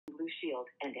Shield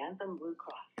and Anthem Blue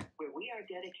Cross, where we are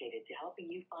dedicated to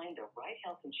helping you find the right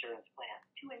health insurance plan.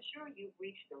 To ensure you've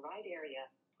reached the right area,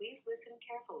 please listen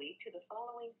carefully to the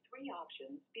following 3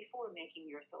 options before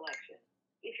making your selection.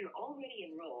 If you're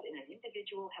already enrolled in an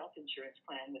individual health insurance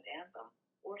plan with Anthem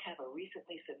or have a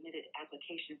recently submitted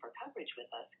application for coverage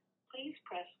with us, please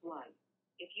press 1.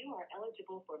 If you are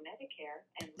eligible for Medicare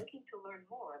and looking to learn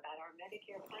more about our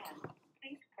Medicare plan,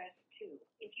 please press 2.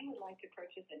 If you would like to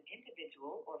purchase an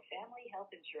individual or family health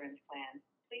insurance plan,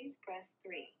 please press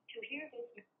 3. To hear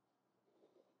this,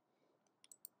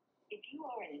 if you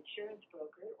are an insurance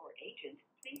broker or agent,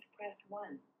 please press 1.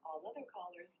 All other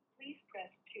callers, please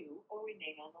press 2 or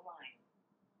remain on the line.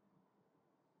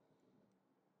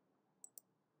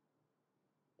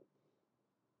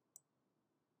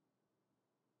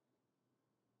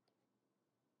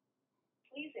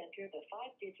 Please enter the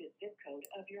 5-digit zip code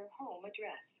of your home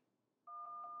address.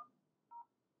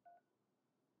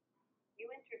 You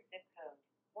entered zip code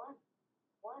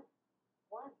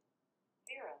 11110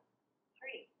 3.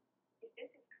 If this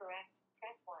is correct,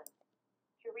 press 1.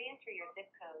 To re-enter your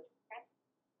zip code, press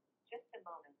just a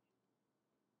moment.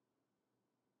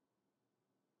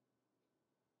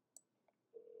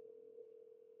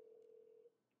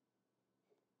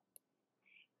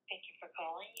 Thank you for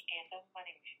calling Anthem. My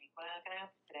name is Shaniqua. How can I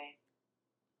help you today?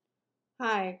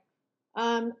 Hi.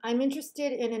 I'm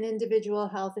interested in an individual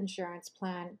health insurance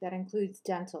plan that includes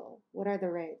dental. What are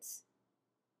the rates?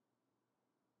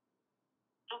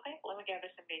 Okay, let me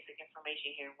gather some basic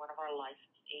information here. One of our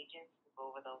licensed agents will go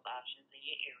over those options in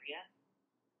your area.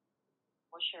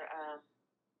 What's your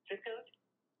zip code?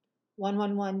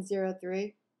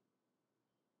 11103.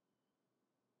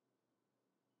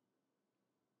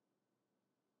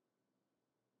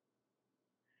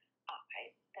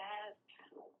 Okay, that's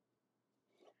New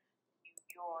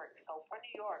York. So for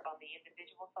New York, on the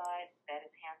individual side, that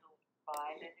is handled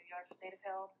by the New York State of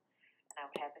Health, and I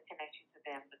would have to connect you to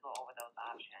them to go over those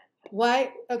options.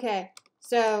 What? Okay.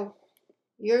 So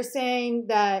you're saying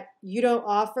that you don't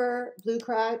offer Blue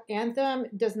Cross Anthem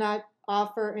does not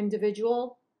offer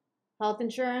individual health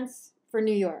insurance for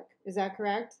New York. Is that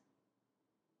correct?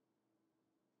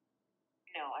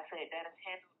 No, I said that is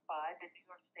handled by the New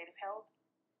York State of Health.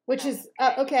 Which is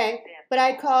okay, but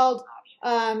I called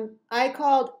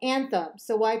Anthem.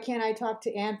 So why can't I talk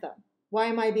to Anthem? Why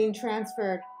am I being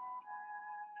transferred?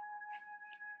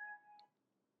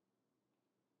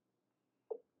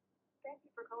 Thank you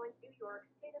for calling New York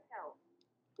State of Health.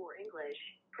 For English,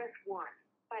 press 1.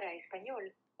 Para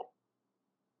español.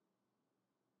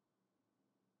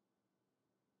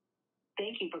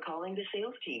 Thank you for calling the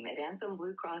sales team at Anthem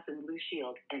Blue Cross and Blue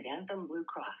Shield and Anthem Blue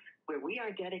Cross, where we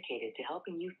are dedicated to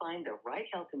helping you find the right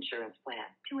health insurance plan.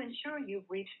 To ensure you've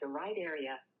reached the right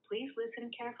area, please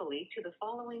listen carefully to the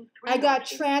following 3 I got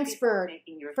options transferred before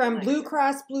making your from selection. Blue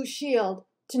Cross Blue Shield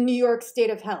to New York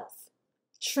State of Health.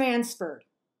 Transferred.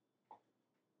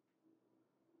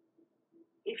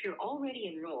 If you're already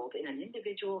enrolled in an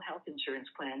individual health insurance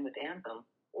plan with Anthem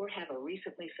or have a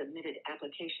recently submitted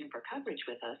application for coverage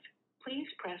with us, please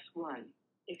press 1.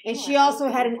 And she also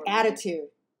had an attitude.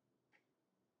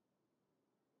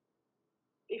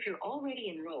 If you're already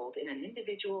enrolled in an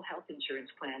individual health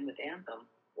insurance plan with Anthem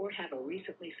or have a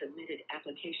recently submitted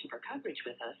application for coverage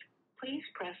with us, please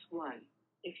press 1.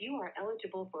 If you are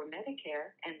eligible for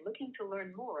Medicare and looking to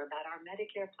learn more about our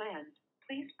Medicare plans,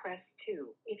 please press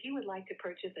 2. If you would like to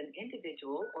purchase an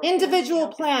individual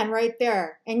Plan right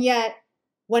there. And yet,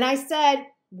 when I said,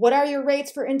 what are your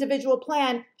rates for individual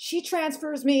plan, she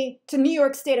transfers me to New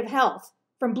York State of Health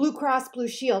from Blue Cross Blue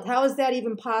Shield. How is that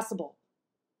even possible?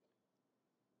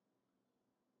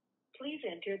 Please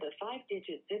enter the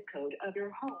 5-digit zip code of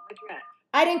your home address.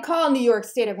 I didn't call New York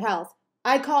State of Health.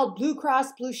 I called Blue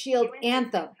Cross Blue Shield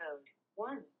Anthem. Zip code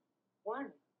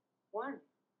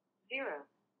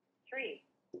 11103.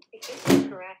 If this is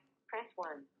correct, press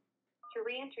 1. To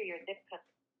re-enter your zip code,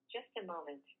 just a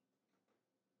moment.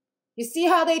 You see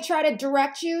how they try to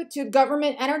direct you to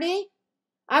government entity?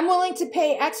 I'm willing to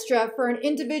pay extra for an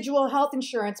individual health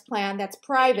insurance plan that's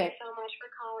private. Thank you so much for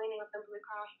calling Anthem Blue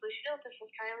Cross Blue Shield. This is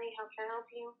Kylie. How can I help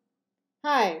you?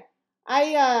 Hi.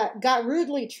 I got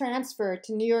rudely transferred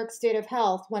to New York State of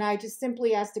Health when I just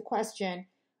simply asked a question.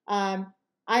 I'm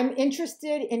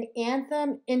interested in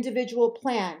Anthem individual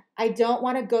plan. I don't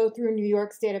want to go through New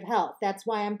York State of Health. That's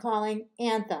why I'm calling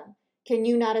Anthem. Can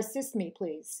you not assist me,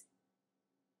 please?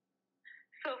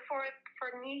 So for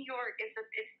New York, it's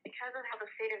because of how the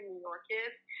state of New York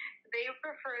is. They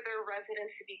prefer their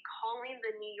residents to be calling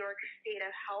the New York State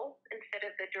of Health instead of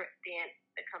the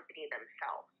company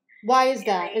themselves. Why is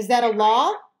that? Is that a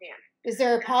law? Is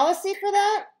there a policy for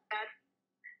that?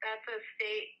 That's a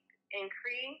state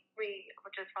inquiry, we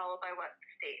would just follow by what the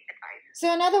state advises.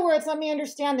 So in other words, let me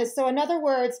understand this. So in other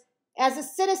words, as a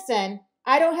citizen,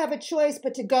 I don't have a choice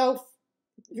but to go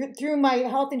through my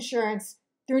health insurance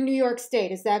through New York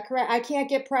State. Is that correct? I can't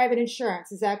get private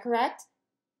insurance. Is that correct?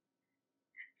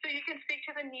 So you can speak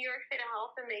to the New York State of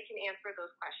Health and they can answer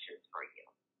those questions for you.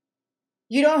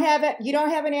 You don't have it. You don't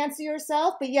have an answer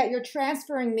yourself, but yet you're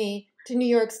transferring me to New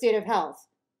York State of Health.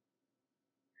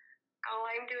 All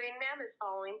I'm doing, ma'am, is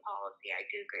following policy. I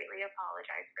do greatly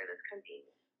apologize for this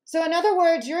convenience. So in other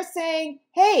words, you're saying,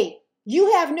 hey,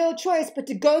 you have no choice but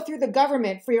to go through the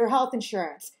government for your health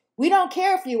insurance. We don't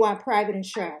care if you want private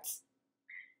insurance.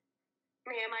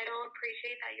 Ma'am, I don't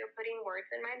appreciate that you're putting words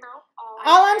in my mouth.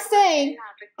 All I'm saying,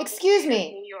 excuse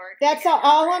me, that's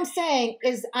all I'm saying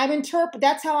is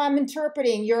that's how I'm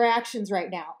interpreting your actions right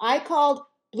now. I called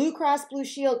Blue Cross Blue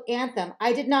Shield Anthem.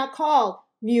 I did not call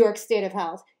New York State of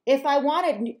Health. If I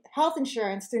wanted health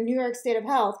insurance through New York State of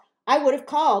Health, I would have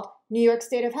called New York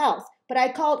State of Health. But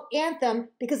I called Anthem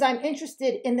because I'm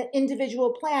interested in the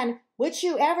individual plan, which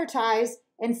you advertise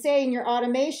and say in your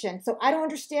automation. So I don't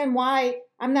understand why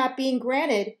I'm not being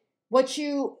granted what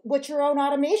your own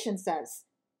automation says.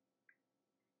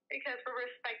 Because we're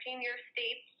respecting your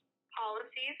state's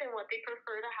policies and what they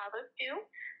prefer to have us do.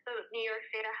 So New York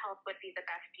State of Health would be the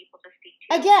best people to speak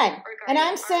to. Again, and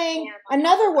I'm saying, and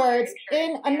I'm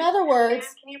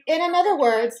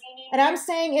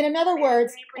saying in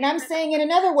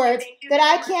other words, that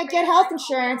I can't get health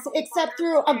insurance except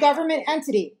through a government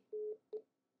entity.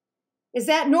 Is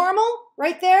that normal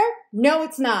right there? No,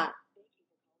 it's not.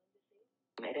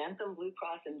 At Anthem Blue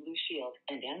Cross and Blue Shield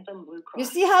and Anthem Blue Cross. You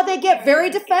see how they get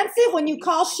very defensive when you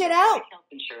call shit out?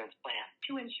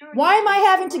 Why am I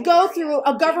having to go through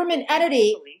a government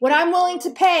entity when I'm willing to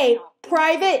pay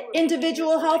private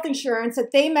individual health insurance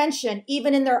that they mention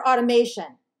even in their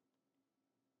automation?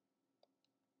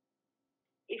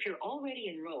 If you're already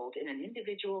enrolled in an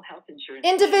individual health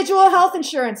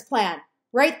insurance plan,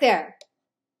 right there.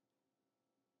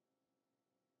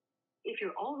 If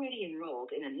you're already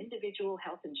enrolled in an individual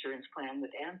health insurance plan with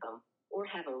Anthem or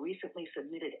have a recently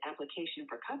submitted application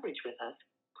for coverage with us,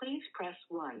 please press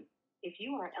 1. If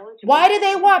you are eligible... Why do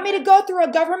they want me to go through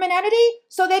a government entity?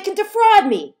 So they can defraud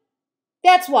me.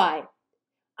 That's why.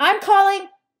 I'm calling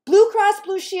Blue Cross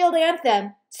Blue Shield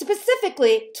Anthem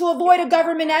specifically to avoid a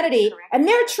government entity, and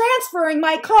they're transferring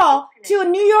my call to a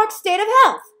New York State of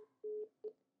Health.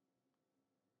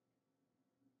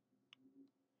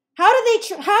 How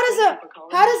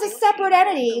does a separate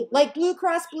entity like Blue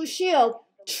Cross Blue Shield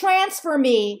transfer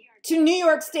me to New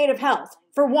York State of Health,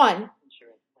 for one?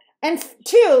 And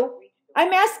two,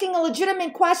 I'm asking a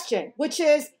legitimate question, which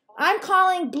is, I'm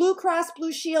calling Blue Cross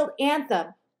Blue Shield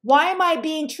Anthem. Why am I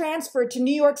being transferred to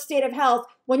New York State of Health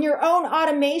when your own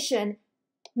automation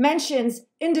mentions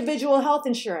individual health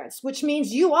insurance, which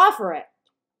means you offer it?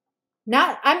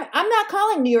 I'm not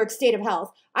calling New York State of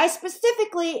Health. I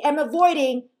specifically am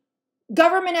avoiding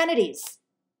government entities.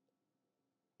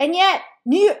 And yet,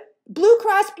 Blue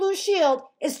Cross Blue Shield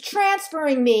is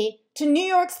transferring me to New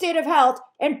York State of Health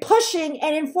and pushing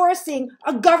and enforcing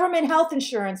a government health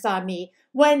insurance on me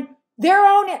when their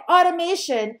own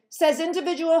automation says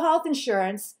individual health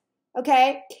insurance,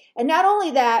 okay? And not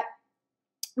only that,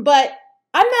 but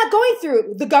I'm not going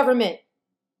through the government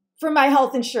for my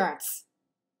health insurance.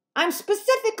 I'm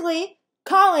specifically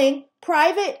calling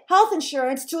private health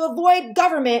insurance to avoid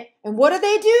government. And what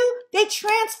do? They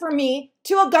transfer me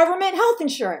to a government health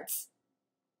insurance.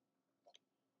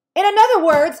 In other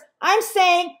words, I'm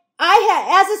saying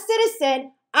as a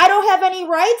citizen, I don't have any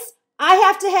rights. I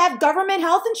have to have government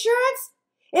health insurance.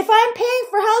 If I'm paying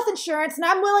for health insurance and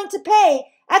I'm willing to pay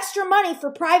extra money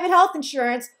for private health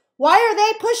insurance, why are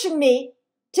they pushing me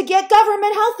to get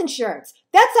government health insurance?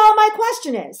 That's all my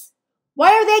question is.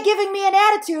 Why are they giving me an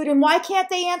attitude, and why can't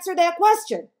they answer that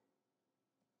question?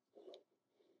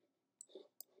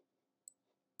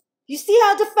 You see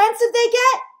how defensive they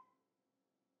get?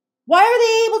 Why are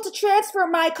they able to transfer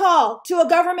my call to a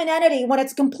government entity when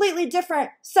it's a completely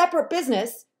different, separate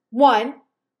business? One,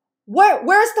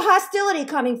 where's the hostility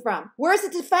coming from? Where's the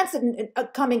defensive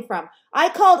coming from? I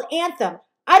called Anthem.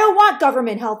 I don't want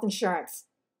government health insurance.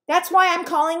 That's why I'm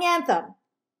calling Anthem.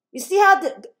 You see how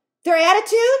their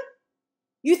attitude?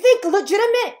 You think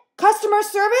legitimate customer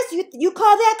service? You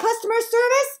call that customer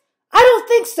service? I don't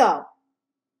think so.